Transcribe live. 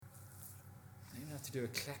not to do a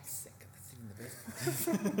classic. That's even the best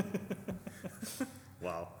part.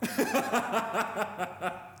 Wow.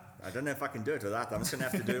 I don't know if I can do it without that. I'm just going to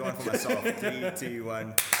have to do one for myself. 3, 2,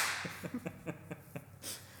 1.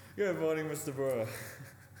 Good morning, Mr. Brewer.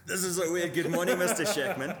 This is a weird good morning, Mr.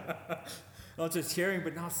 Sheckman. Not just hearing,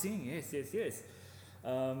 but now seeing. Yes.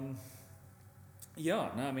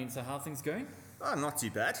 So how are things going? Oh, not too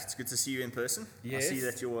bad. It's good to see you in person. Yes. I see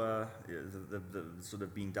that you're the sort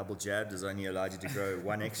of being double jabbed has only allowed you to grow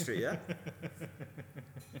 1 extra year.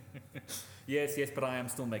 Yes, but I am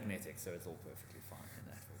still magnetic, so it's all perfectly fine in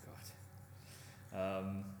that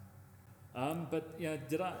regard. But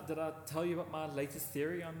did I tell you about my latest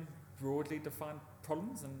theory on broadly defined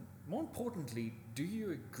problems? And more importantly, do you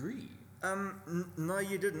agree? No,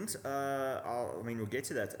 you didn't. We'll get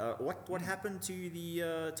to that. What happened to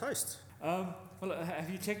the toast? Have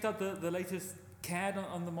you checked out the latest CAD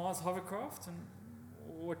on the Mars hovercraft? And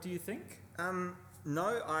what do you think?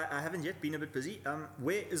 No, I haven't yet. Been a bit busy.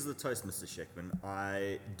 Where is the toast, Mr. Sheckman?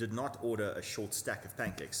 I did not order a short stack of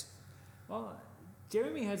pancakes. Well,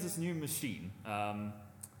 Jeremy has this new machine.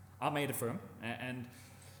 I made it for him, and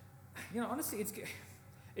honestly,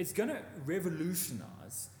 it's going to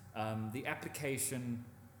revolutionize the application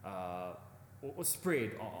or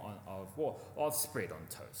spread of spread on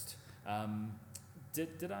toast.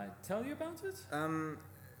 Did I tell you about it?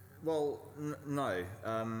 No.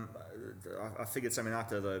 I figured something out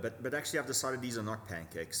there though. But actually, I've decided these are not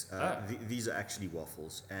pancakes. These are actually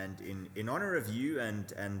waffles. And in honor of you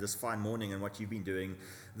and this fine morning and what you've been doing,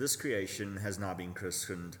 this creation has now been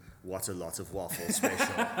christened "What a Lot of Waffle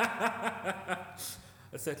Special."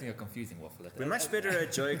 It's certainly a confusing waffle. We're much better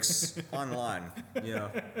at jokes online.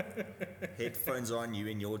 Headphones on, you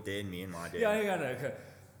in your den, me in my den. Okay.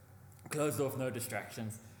 Closed off, no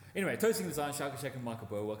distractions. Anyway, Toasting Design, Shaka Shack and Michael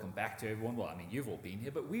Bow, welcome back to everyone. Well, you've all been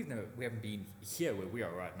here, but we haven't been here where we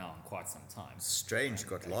are right now in quite some time. Strange,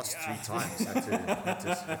 got lost 3 times.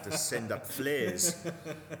 Had to send up flares.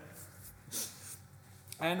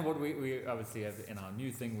 And what we obviously have in our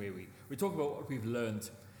new thing where we talk about what we've learned.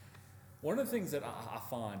 One of the things that I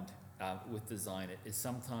find with design is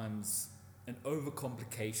sometimes an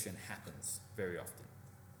overcomplication happens very often.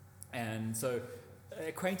 And so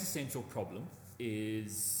a quintessential problem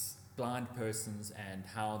is blind persons and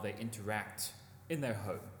how they interact in their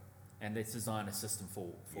home, and let's design a system for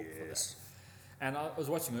that. And I was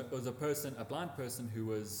watching it was a blind person who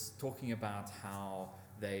was talking about how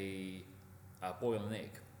they boil an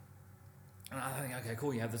egg. And I think, okay,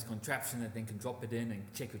 cool, you have this contraption that then can drop it in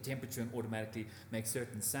and check your temperature and automatically make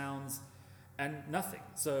certain sounds, and nothing.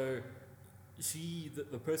 So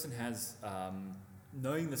the person has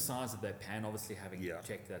knowing the size of their pan, obviously having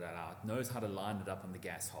checked that out, knows how to line it up on the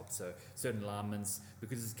gas hob. So certain alignments,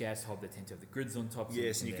 because it's gas hob, they tend to have the grids on top.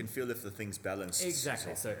 Yes, and you can feel if the thing's balanced.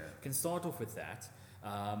 Exactly. So can start off with that.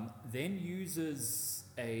 Then uses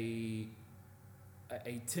a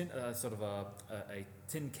tin, a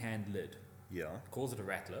tin can lid. Yeah. Calls it a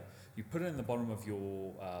rattler. You put it in the bottom of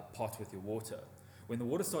your pot with your water. When the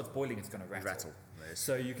water starts boiling, it's going to rattle. Yes.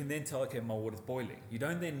 So you can then tell, okay, my water's boiling. You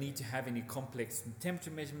don't then need to have any complex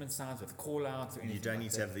temperature measurement sounds with call-outs or anything. You don't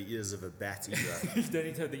need to have the ears of a bat either. You don't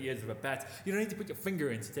need to have the ears of a bat. You don't need to put your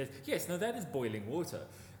finger in to test. Yes, no, that is boiling water.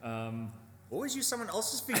 Always use someone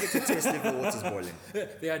else's finger to test if the water's boiling.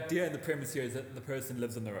 The idea and the premise here is that the person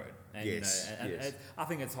lives on their own. And, yes. And I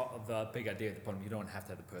think it's the big idea of the problem. You don't have to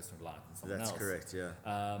have the person reliant on someone else. That's correct,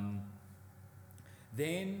 yeah.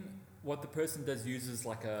 Then what the person does uses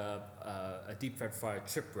like a deep fat fryer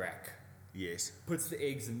chip rack. Yes. Puts the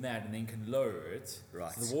eggs in that and then can lower it.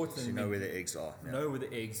 Right. So the water. So you know where the eggs are. Yeah. Know where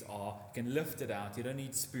the eggs are. You can lift it out. You don't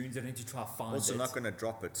need spoons. You don't need to try to find it. Also not going to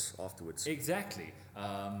drop it afterwards. Exactly.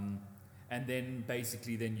 And then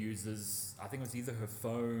basically then uses, I think it was either her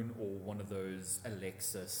phone or one of those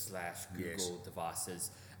Alexa / Google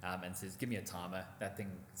devices, and says, give me a timer. That thing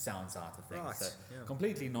sounds out of things. Right. So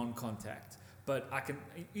completely non-contact. But I can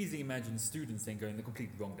easily imagine students then going the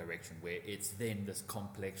complete wrong direction, where it's then this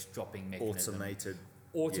complex dropping mechanism. Automated.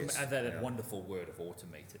 That wonderful word of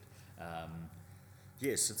automated.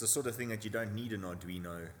 Yes, it's the sort of thing that you don't need an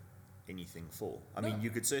Arduino anything for. I mean,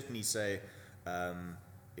 you could certainly say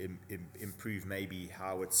improve maybe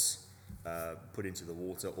how it's put into the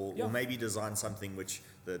water, or maybe design something which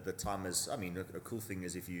the timers. I mean, a cool thing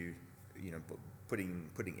is if you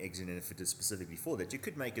putting eggs in, and if it is specifically for that, you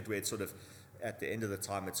could make it where it's sort of at the end of the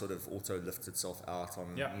time it sort of auto lifts itself out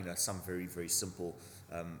on some very very simple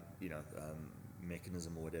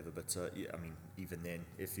mechanism or whatever. But I mean, even then,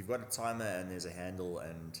 if you've got a timer and there's a handle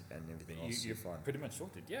and everything else, you're fine. Pretty much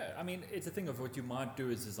sorted. Yeah, I mean, it's a thing of what you might do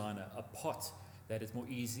is design a pot that it's more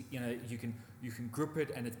easy. You can grip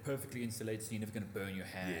it and it's perfectly insulated, so you're never going to burn your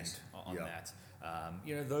hand on that.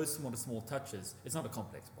 Those small touches. It's not a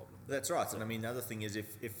complex problem. That's right. And I mean, the other thing is,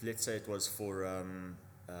 if let's say it was for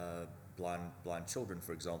blind children,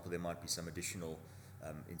 for example, there might be some additional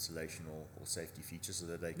insulation or safety features so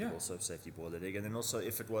that they can also safely boil their egg. And then also,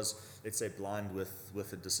 if it was, let's say, blind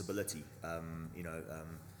with a disability,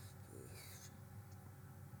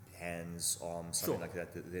 hands, arms, something like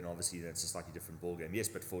that, then obviously that's a slightly different ballgame. Yes,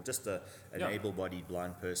 but for just an able-bodied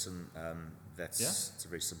blind person, it's a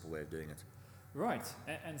very simple way of doing it. Right,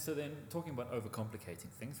 and so then talking about overcomplicating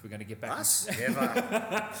things, we're going to get back. Us? Never.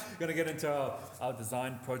 Going to get into our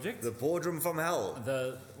design project. The boardroom from hell.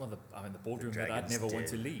 The boardroom that I'd never want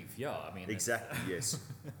to leave. Yeah, I mean. Exactly. Yes.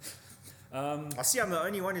 I see I'm the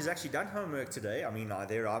only one who's actually done homework today. I mean,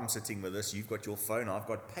 I'm sitting with this. You've got your phone. I've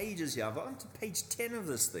got pages here. I've got to page 10 of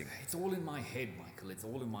this thing. It's all in my head, Michael. It's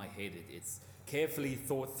all in my head. It's carefully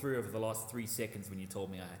thought through over the last 3 seconds when you told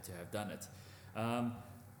me I had to have done it.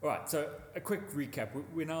 All right, so a quick recap.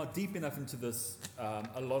 We're now deep enough into this.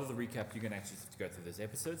 A lot of the recap you're going to actually have to go through those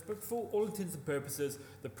episodes, but for all intents and purposes,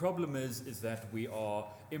 the problem is that we are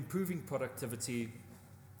improving productivity.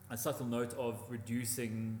 A subtle note of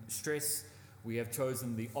reducing stress. We have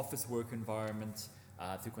chosen the office work environment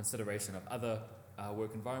through consideration of other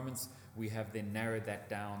work environments. We have then narrowed that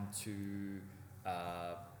down to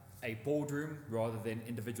a boardroom rather than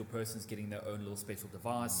individual persons getting their own little special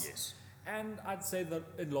device. Yes. And I'd say that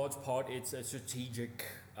in large part it's a strategic,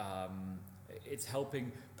 it's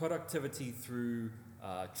helping productivity through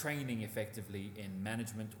training effectively in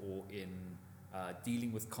management or in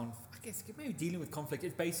dealing with dealing with conflict.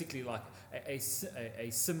 It's basically like a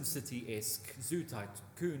SimCity-esque, Zoo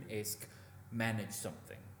Tycoon-esque manage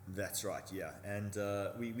something. That's right, yeah. And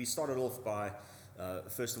we started off by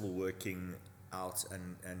first of all working out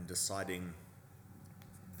and deciding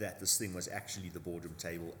that this thing was actually the boardroom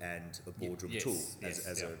table and a boardroom tool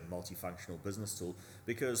as a multifunctional business tool,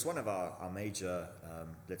 because one of our major,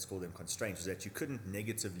 let's call them constraints, was that you couldn't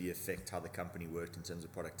negatively affect how the company worked in terms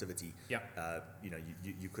of productivity.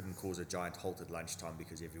 You couldn't cause a giant halt at lunchtime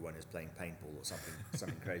because everyone is playing paintball or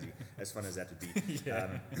something crazy, as fun as that would be.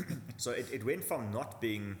 So it went from not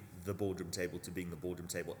being the boardroom table to being the boardroom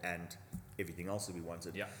table and everything else that we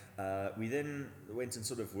wanted. We then went and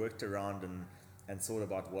sort of worked around and thought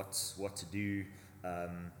about what to do,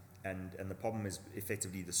 and the problem is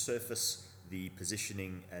effectively the surface, the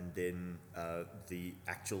positioning, and then the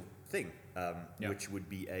actual thing, which would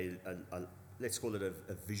be a let's call it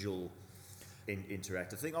a visual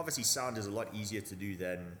interactive thing. Obviously sound is a lot easier to do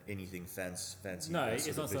than anything fancy. No,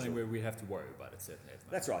 it's not something where we have to worry about it, certainly.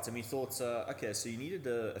 That's right. And we thought, okay, so you needed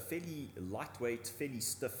a fairly lightweight, fairly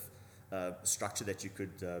stiff structure that you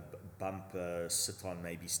could bump, sit on,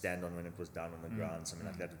 maybe stand on when it was down on the ground, something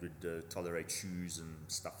like that. It would tolerate shoes and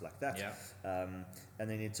stuff like that. And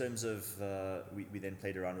then in terms of, we then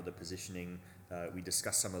played around with the positioning. We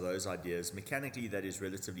discussed some of those ideas. Mechanically, that is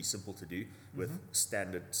relatively simple to do with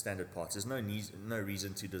standard parts. There's no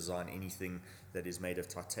reason to design anything that is made of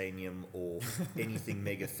titanium or anything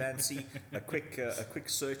mega fancy. A quick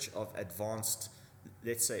search of advanced,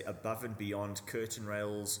 let's say, above and beyond curtain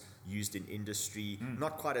rails used in industry,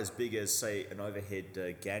 not quite as big as, say, an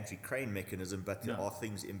overhead gantry crane mechanism, but there are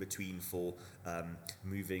things in between for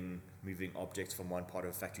moving objects from one part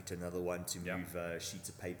of a factory to another one, to move sheets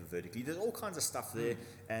of paper vertically. There's all kinds of stuff there,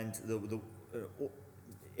 and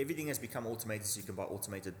everything has become automated, so you can buy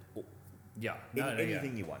automated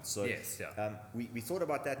anything you want. So we thought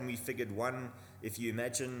about that, and we figured, one, if you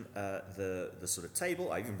imagine the sort of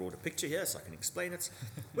table, I even brought a picture here so I can explain it.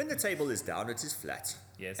 When the table is down, it is flat.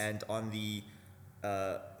 Yes. And on the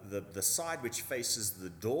side which faces the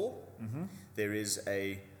door, there is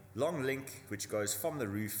a long link which goes from the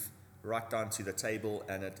roof right down to the table,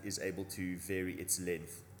 and it is able to vary its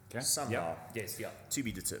length somehow. To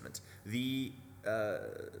be determined. The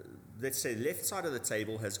let's say left side of the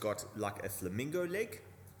table has got like a flamingo leg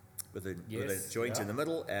with a joint in the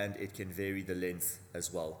middle, and it can vary the length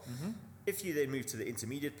as well. If you then move to the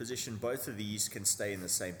intermediate position, both of these can stay in the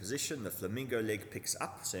same position. The flamingo leg picks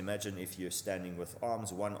up. So imagine if you're standing with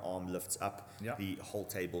arms, one arm lifts up, the whole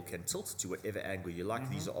table can tilt to whatever angle you like.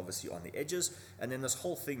 These are obviously on the edges. And then this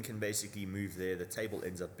whole thing can basically move there. The table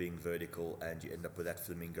ends up being vertical, and you end up with that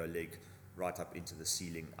flamingo leg right up into the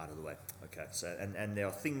ceiling out of the way. Okay, so and there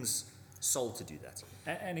are things sold to do that.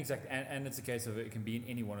 And exactly, and it's a case of it can be in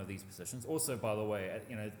any one of these positions. Also, by the way,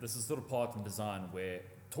 this is sort of part in design where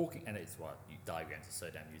talking, and it's what diagrams are so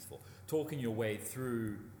damn useful. Talking your way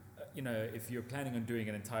through, if you're planning on doing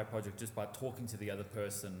an entire project just by talking to the other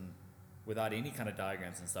person without any kind of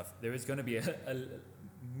diagrams and stuff, there is going to be a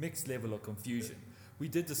mixed level of confusion. We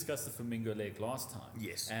did discuss the flamingo leg last time.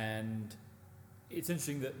 Yes. And it's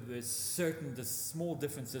interesting that there's small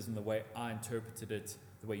differences in the way I interpreted it,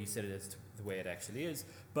 the way you said it, as to the way it actually is.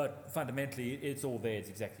 But fundamentally, it's all there. It's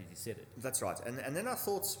exactly as you said it. That's right. And then I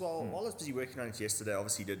thought, well, while I was busy working on it yesterday,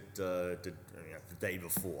 obviously did the day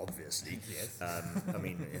before, obviously. Yes. I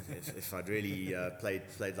mean, if I'd really played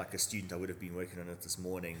like a student, I would have been working on it this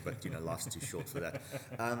morning. But life's too short for that.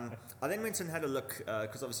 I then went and had a look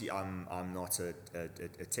because obviously I'm not a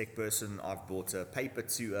tech person. I've bought a paper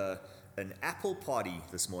to an Apple party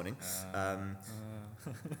this morning.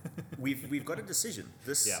 We've got a decision.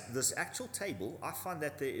 This actual table, I find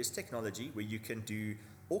that there is technology where you can do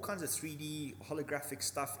all kinds of 3D holographic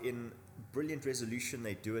stuff in brilliant resolution.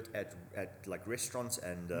 They do it at like restaurants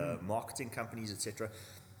and marketing companies, etc.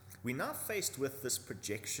 We're now faced with this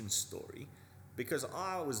projection story because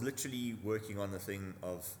I was literally working on the thing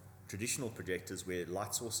of traditional projectors where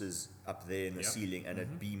light source is up there in the ceiling and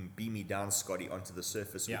it beam me down, Scotty, onto the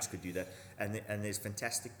surface, which could do that. And there's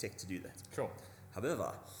fantastic tech to do that. Sure.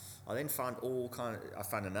 However, I then found I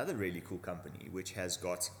found another really cool company which has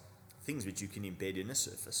got things which you can embed in a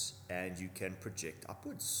surface and you can project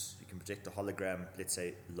upwards. You can project a hologram, let's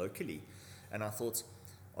say, locally. And I thought,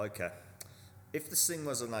 okay, if this thing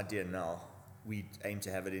was an idea now, we'd aim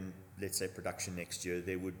to have it in, let's say, production next year,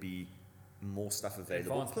 there would be more stuff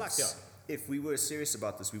available. Plus, if we were serious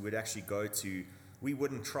about this, we would actually we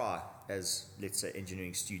wouldn't try as, let's say,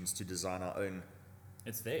 engineering students to design our own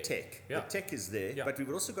tech. The tech is there, but we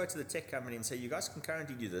would also go to the tech company and say, you guys can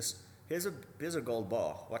currently do this. Here's a gold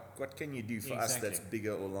bar. What can you do for us that's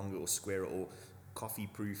bigger or longer or squarer or coffee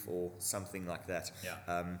proof or something like that?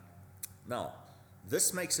 Now,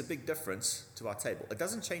 this makes a big difference to our table. It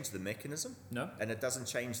doesn't change the mechanism, and it doesn't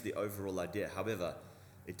change the overall idea. However,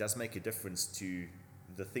 it does make a difference to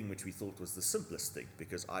the thing which we thought was the simplest thing,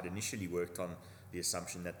 because I'd initially worked on the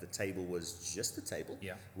assumption that the table was just a table,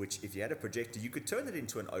 which if you had a projector, you could turn it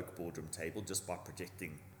into an oak boardroom table just by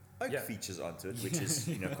projecting oak features onto it, which is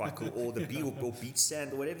quite cool, or the or beach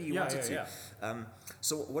sand or whatever you wanted to.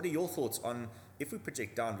 So what are your thoughts on if we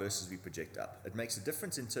project down versus we project up? It makes a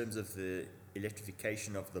difference in terms of the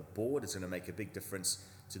electrification of the board. It's going to make a big difference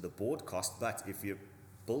to the board cost, but if you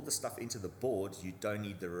build the stuff into the board, you don't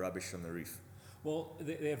need the rubbish on the roof. Well,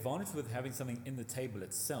 the advantage with having something in the table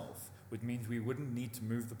itself, which means we wouldn't need to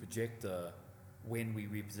move the projector when we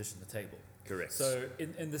reposition the table. Correct. So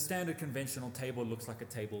in the standard conventional table looks like a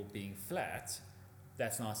table being flat.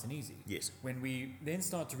 That's nice and easy. Yes. When we then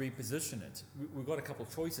start to reposition it, we've got a couple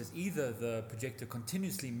of choices. Either the projector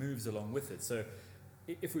continuously moves along with it. So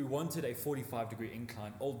if we wanted a 45-degree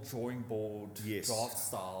incline, old drawing board, draft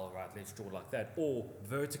style, right, let's draw like that, or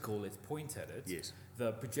vertical, let's point at it,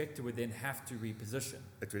 the projector would then have to reposition.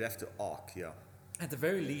 It would have to arc, At the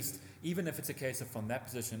very least, even if it's a case of from that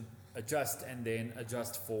position, adjust and then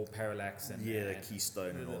adjust for parallax and the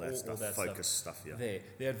keystone and all that stuff, focus stuff. There,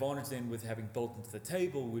 the advantage then with having built into the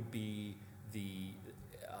table would be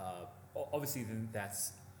obviously then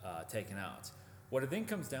that's taken out. What it then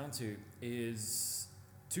comes down to is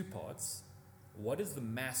two parts. What is the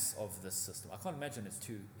mass of this system? I can't imagine it's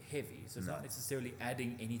too heavy, so it's not necessarily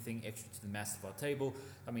adding anything extra to the mass of our table.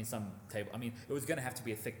 I mean, it was going to have to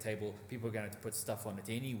be a thick table. People are going to have to put stuff on it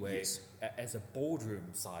anyway as a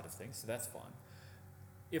boardroom side of things, so that's fine.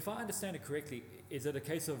 If I understand it correctly, is it a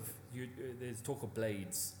case of there's talk of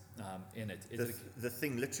blades in it? The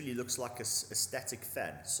thing literally looks like a static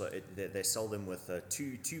fan, so they sell them with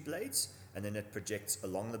two blades, and then it projects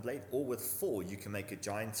along the blade, or with 4 you can make a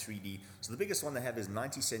giant 3D. So the biggest one they have is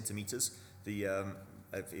 90 centimeters. The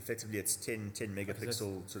effectively it's 10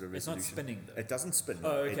 megapixel sort of resolution. It's not spinning though. It doesn't spin.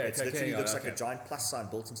 Oh, okay. It literally looks like a giant plus sign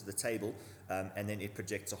built into the table, and then it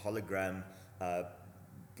projects a hologram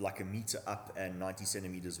like a meter up and 90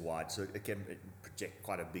 centimeters wide. So it can project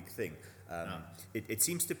quite a big thing. It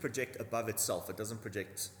seems to project above itself. It doesn't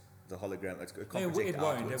project the hologram. It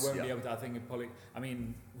won't be able to. I think it probably. I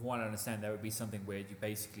mean, from what I understand, that would be something where you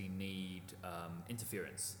basically need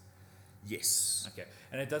interference. Yes. Okay,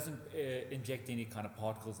 and it doesn't inject any kind of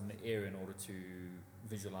particles in the air in order to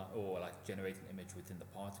visualize or like generate an image within the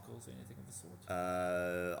particles or anything of the sort.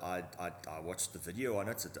 I watched the video on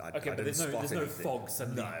it. But there's no fog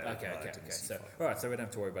suddenly. No. Okay. So all right, so we don't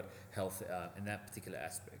have to worry about health in that particular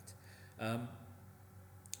aspect.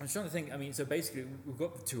 I'm trying to think. I mean, so basically, we've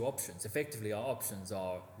got the two options. Effectively, our options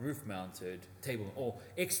are roof-mounted, table, or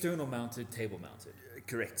external-mounted, table-mounted.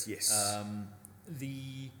 Correct. Yes.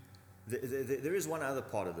 There is one other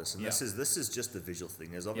part of this, and Yeah. this is just the visual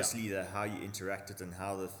thing. There's obviously the how you interact it and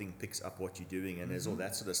how the thing picks up what you're doing, and there's all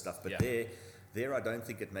that sort of stuff. But Yeah. there I don't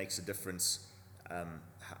think it makes a difference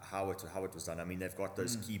how it was done. I mean, they've got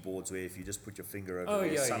those keyboards where if you just put your finger over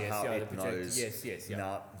there, somehow it knows. Yes, yeah.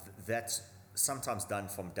 Now that's sometimes done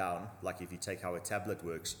from down. Like if you take how a tablet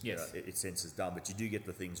works, Yes. it senses down. But you do get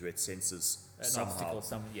the things where it senses An somehow.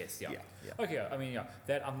 obstacle, yeah. Yeah. Okay, I mean,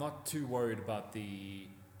 that I'm not too worried about the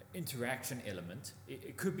interaction element.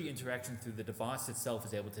 It could be interaction through the device itself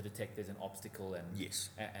is able to detect there's an obstacle and Yes.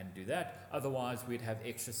 and do that. Otherwise, we'd have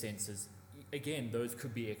extra sensors. Again, those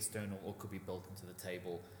could be external or could be built into the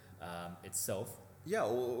table itself. Yeah,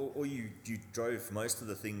 or you drove most of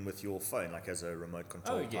the thing with your phone, like as a remote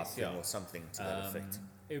control type thing or something to that effect.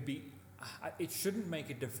 It would be. It shouldn't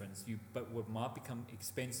make a difference. But what might become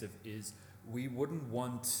expensive is we wouldn't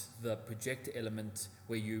want the projector element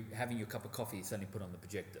where you having your cup of coffee suddenly put on the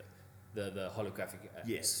projector, the holographic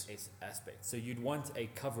aspect. So you'd want a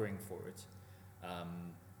covering for it.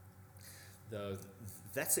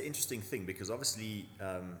 That's an interesting thing because obviously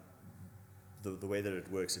the way that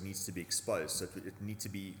it works, it needs to be exposed. So it needs to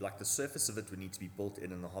be like the surface of it would need to be built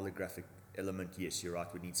in, and the holographic element, yes, you're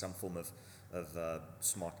right, would need some form of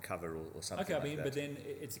smart cover or something. Okay, I mean, like but that. then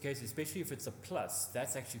it's a case, especially if it's a plus,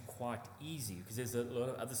 that's actually quite easy because there's a lot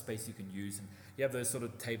of other space you can use, and you have those sort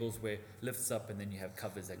of tables where it lifts up and then you have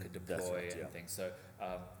covers that could deploy and things. So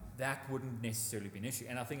that wouldn't necessarily be an issue,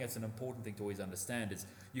 and I think that's an important thing to always understand is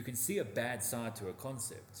you can see a bad side to a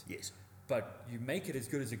concept. Yes. But you make it as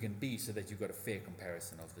good as it can be so that you've got a fair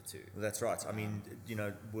comparison of the two. That's right. I mean,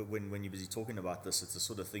 when you're busy talking about this, it's the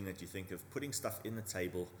sort of thing that you think of putting stuff in the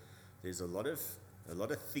table. There's a lot of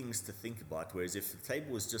things to think about. Whereas if the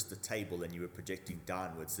table was just a table and you were projecting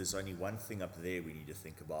downwards, there's only one thing up there we need to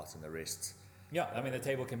think about, and the rest. Yeah, I mean, the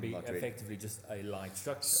table can be Not really. effectively just a light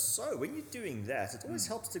structure. So when you're doing that, it always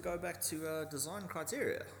helps to go back to design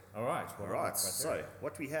criteria. All right. All right. So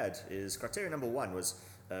what we had is criteria number one was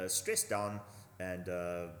stress down and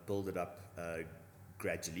build it up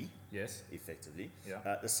gradually. Yes. Effectively.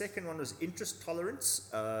 Yeah. The second one was interest tolerance,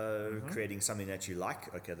 creating something that you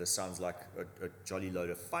like. Okay, this sounds like a jolly load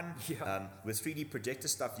of fun. Yeah. With 3D projector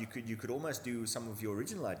stuff, you could almost do some of your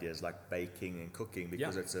original ideas like baking and cooking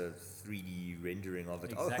because it's a 3D rendering of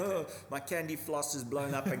it. Exactly. Oh, my candy floss is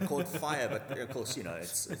blown up and caught fire, but of course,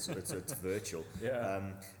 it's virtual. Yeah.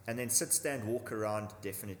 And then sit, stand, walk around,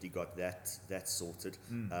 definitely got that sorted.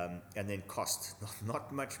 And then cost,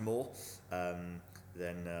 not much more.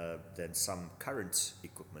 Than some current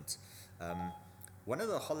equipment. One of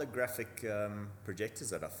the holographic projectors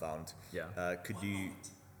that I found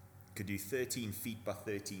could do 13 feet by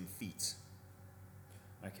 13 feet.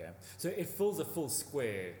 Okay. So it fills a full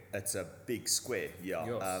square. It's a big square, yeah.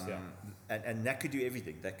 Yes, And that could do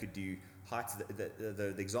everything. That could do height.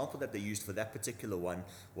 The example that they used for that particular one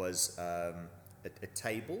was a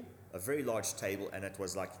table, a very large table, and it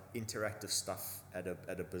was like interactive stuff at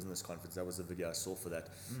a business conference. That was the video I saw for that.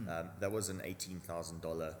 That was an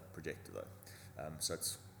 $18,000 projector though, so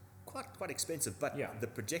it's quite expensive. But the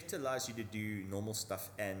projector allows you to do normal stuff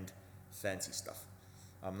and fancy stuff.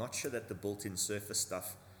 I'm not sure that the built-in Surface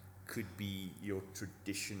stuff could be your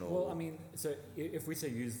traditional. Well, I mean, so if we say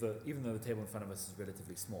even though the table in front of us is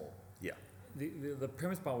relatively small. Yeah. The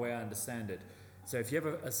premise by way I understand it. So if you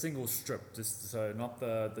have a single strip, just so not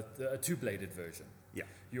a two-bladed version,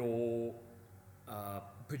 your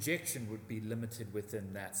projection would be limited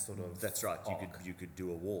within that sort of. That's right. arc. You could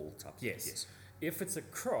do a wall type. Yes. If it's a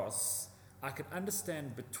cross, I could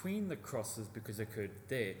understand between the crosses because it could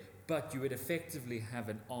there, but you would effectively have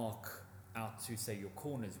an arc out to say your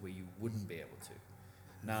corners where you wouldn't be able to.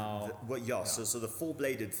 Now. So the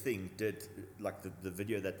four-bladed thing did like the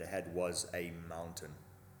video that they had was a mountain.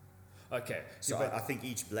 Okay. So I think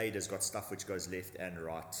each blade has got stuff which goes left and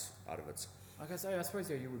right out of it. Okay, so I suppose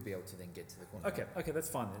you would be able to then get to the corner. Okay, that's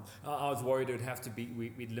fine then. I was worried it would have to be,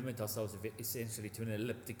 we'd limit ourselves essentially to an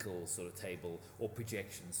elliptical sort of table or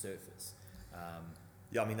projection surface.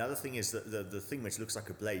 I mean, the other thing is the thing which looks like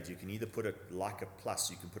a blade, you can either put it like a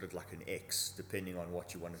plus, you can put it like an X, depending on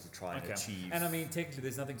what you wanted to try and achieve. And I mean, technically,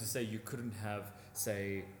 there's nothing to say you couldn't have,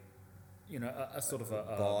 say, a sort of a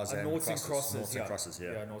bars and noughts and crosses. crosses. Noughts and crosses,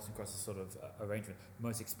 yeah. Yeah, noughts and crosses sort of arrangement.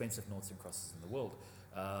 Most expensive noughts and crosses in the world.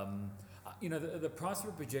 The price of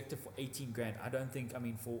a projector for $18,000, I don't think, I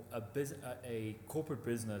mean, for a corporate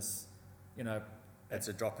business, it's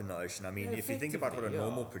a drop in the ocean. I mean, if you think about what a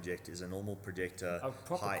normal projector is, a normal projector, a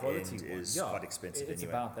proper high quality end one. is quite expensive it's anyway. It's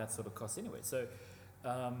about that sort of cost anyway. So,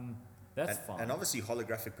 That's fine. And obviously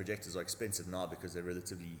holographic projectors are expensive now because they're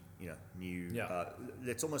relatively, new. Yeah.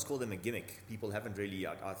 Let's almost call them a gimmick. People haven't really,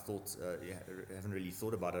 haven't really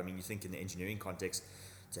thought about it. I mean, you think in the engineering context,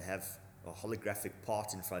 to have a holographic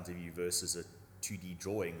part in front of you versus a 2D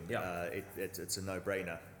drawing, it's a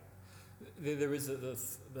no-brainer. There is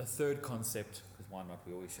the third concept, because why not?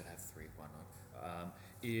 We always should have three. Why not?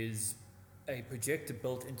 Is a projector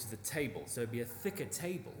built into the table. So it'd be a thicker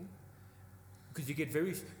table. Because you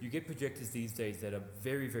get projectors these days that are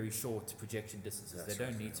very, very short projection distances. They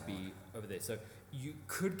don't need to be over there. So you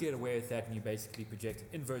could get away with that, and you basically project an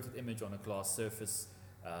inverted image on a glass surface.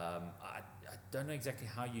 I don't know exactly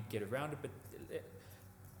how you'd get around it, but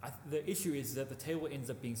the issue is that the table ends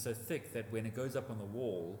up being so thick that when it goes up on the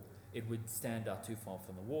wall, it would stand out too far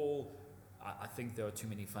from the wall. I think there are too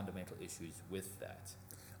many fundamental issues with that.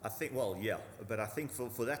 I think, but I think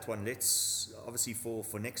for that one, let's obviously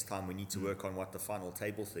for next time we need to work on what the final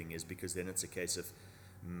table thing is, because then it's a case of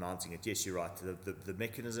mounting it. Yes, you're right. The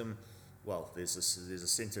mechanism, there's a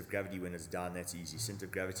center of gravity when it's down. That's easy. Center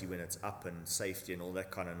of gravity when it's up, and safety and all that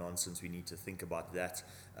kind of nonsense. We need to think about that.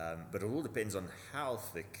 But it all depends on how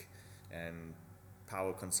thick and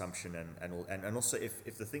power consumption and also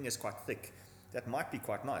if the thing is quite thick, that might be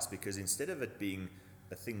quite nice, because instead of it being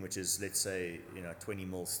a thing which is, let's say, 20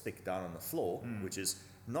 mils thick down on the floor, which is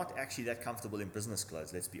not actually that comfortable in business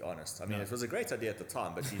clothes, let's be honest. I mean, it was a great idea at the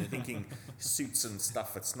time, but thinking suits and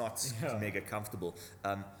stuff, it's not mega comfortable.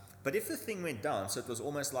 But if the thing went down, so it was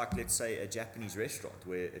almost like, let's say, a Japanese restaurant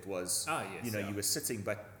where it was, you were sitting,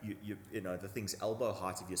 but the thing's elbow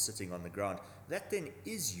height if you're sitting on the ground, that then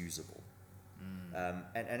is usable.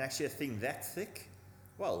 And actually a thing that thick,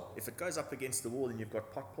 if it goes up against the wall and you've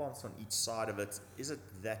got pot plants on each side of it, is it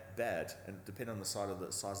that bad? And depending on the size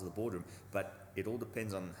of the boardroom, but it all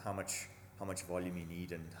depends on how much volume you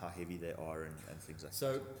need and how heavy they are and things like that.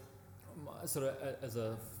 So, sort of as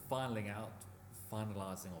a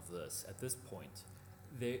finalizing of this, at this point,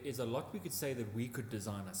 there is a lot we could say that we could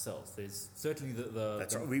design ourselves. There's certainly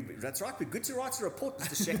That's right. We're good to write a report,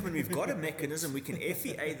 Mr. Sheckman. We've got a mechanism. We can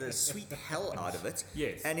FEA the sweet hell out of it.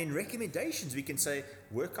 Yes. And in recommendations, we can say,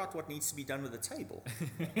 work out what needs to be done with the table.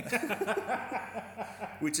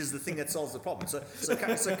 Which is the thing that solves the problem. So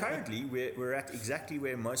currently, we're at exactly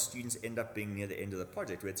where most students end up being near the end of the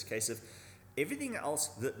project, where it's a case of everything else,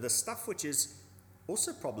 the stuff which is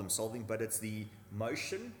also problem solving, but it's the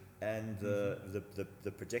motion and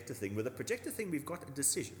the projector thing. With the projector thing, we've got a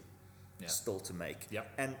decision still to make.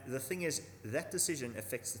 Yep. And the thing is, that decision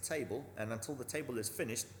affects the table, and until the table is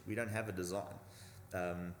finished, we don't have a design.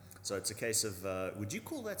 So it's a case of, would you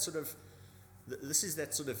call that sort of, this is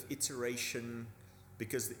that sort of iteration,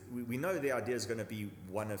 because we know the idea is going to be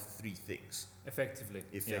one of three things. Effectively.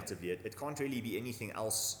 It can't really be anything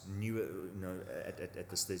else new at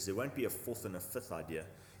this stage. There won't be a fourth and a fifth idea.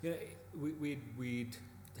 We'd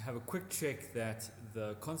have a quick check that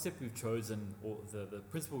the concept we've chosen, or the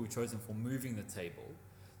principle we've chosen for moving the table,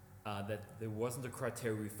 that there wasn't a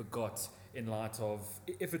criteria we forgot, in light of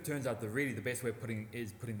if it turns out that really the best way of putting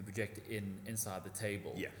the projector inside the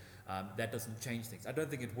table. That doesn't change things. I don't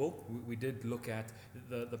think it will. We did look at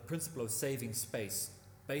the principle of saving space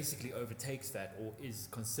basically overtakes that, or is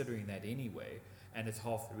considering that anyway. And it's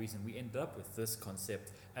half the reason we ended up with this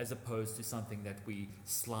concept, as opposed to something that we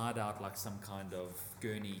slide out like some kind of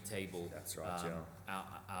gurney table. That's right,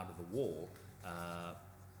 out of the wall.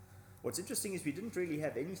 What's interesting is we didn't really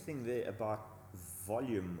have anything there about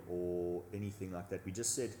volume or anything like that. We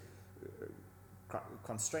just said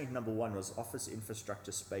constraint number one was office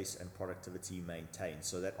infrastructure space and productivity maintained.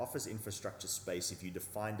 So that office infrastructure space, if you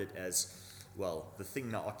defined it as, the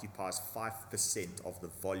thing now occupies 5% of the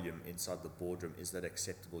volume inside the boardroom, is that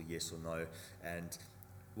acceptable, yes or no? And,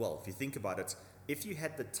 if you think about it, if you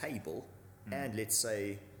had the table and let's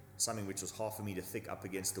say something which was half a meter thick up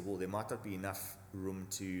against the wall, there might not be enough room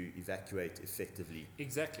to evacuate effectively.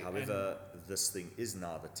 Exactly. However, this thing is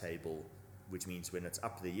now the table, which means when it's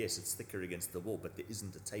up there, yes, it's thicker against the wall, but there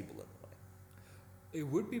isn't a table in the way. It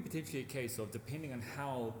would be potentially a case of, depending on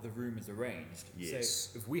how the room is arranged. Yes.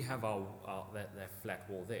 Say, if we have that flat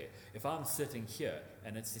wall there, if I'm sitting here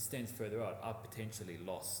and it extends further out, I've potentially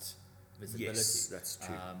lost visibility. Yes, that's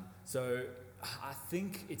true. So I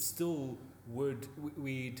think it still would.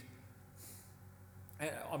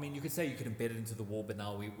 I mean, you could say you could embed it into the wall, but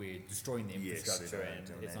now we're destroying the infrastructure, and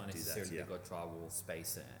it's not necessarily got drywall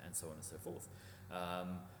space and so on and so forth.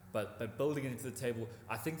 But building it into the table,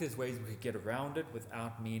 I think there's ways we could get around it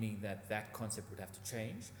without meaning that concept would have to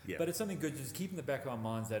change. Yeah. But it's something good to just keep in the back of our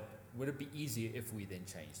minds that would it be easier if we then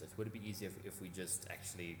changed this? Would it be easier if we just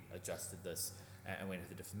actually adjusted this and went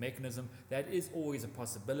with a different mechanism? That is always a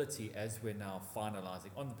possibility as we're now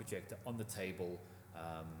finalizing on the projector, on the table.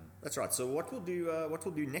 That's right. So what we'll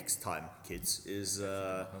do next time, kids, is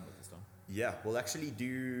we'll actually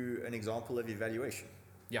do an example of evaluation.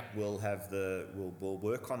 Yeah. We'll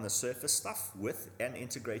work on the surface stuff and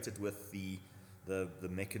integrate it with the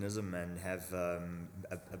mechanism and have a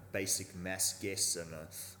basic mass guess and a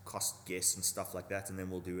cost guess and stuff like that, and then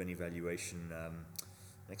we'll do an evaluation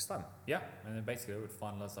next time. Yeah, and then basically it would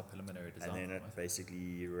finalize our preliminary design. And then it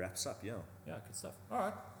basically wraps up, yeah. Yeah, good stuff. All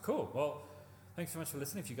right, cool. Well, thanks so much for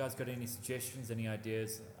listening. If you guys got any suggestions, any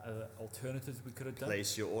ideas, alternatives we could have done.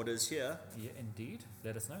 Place your orders here. Yeah, indeed.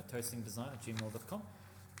 Let us know. toastingdesign@gmail.com.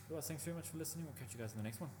 Well, thanks very much for listening. We'll catch you guys in the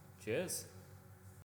next one. Cheers.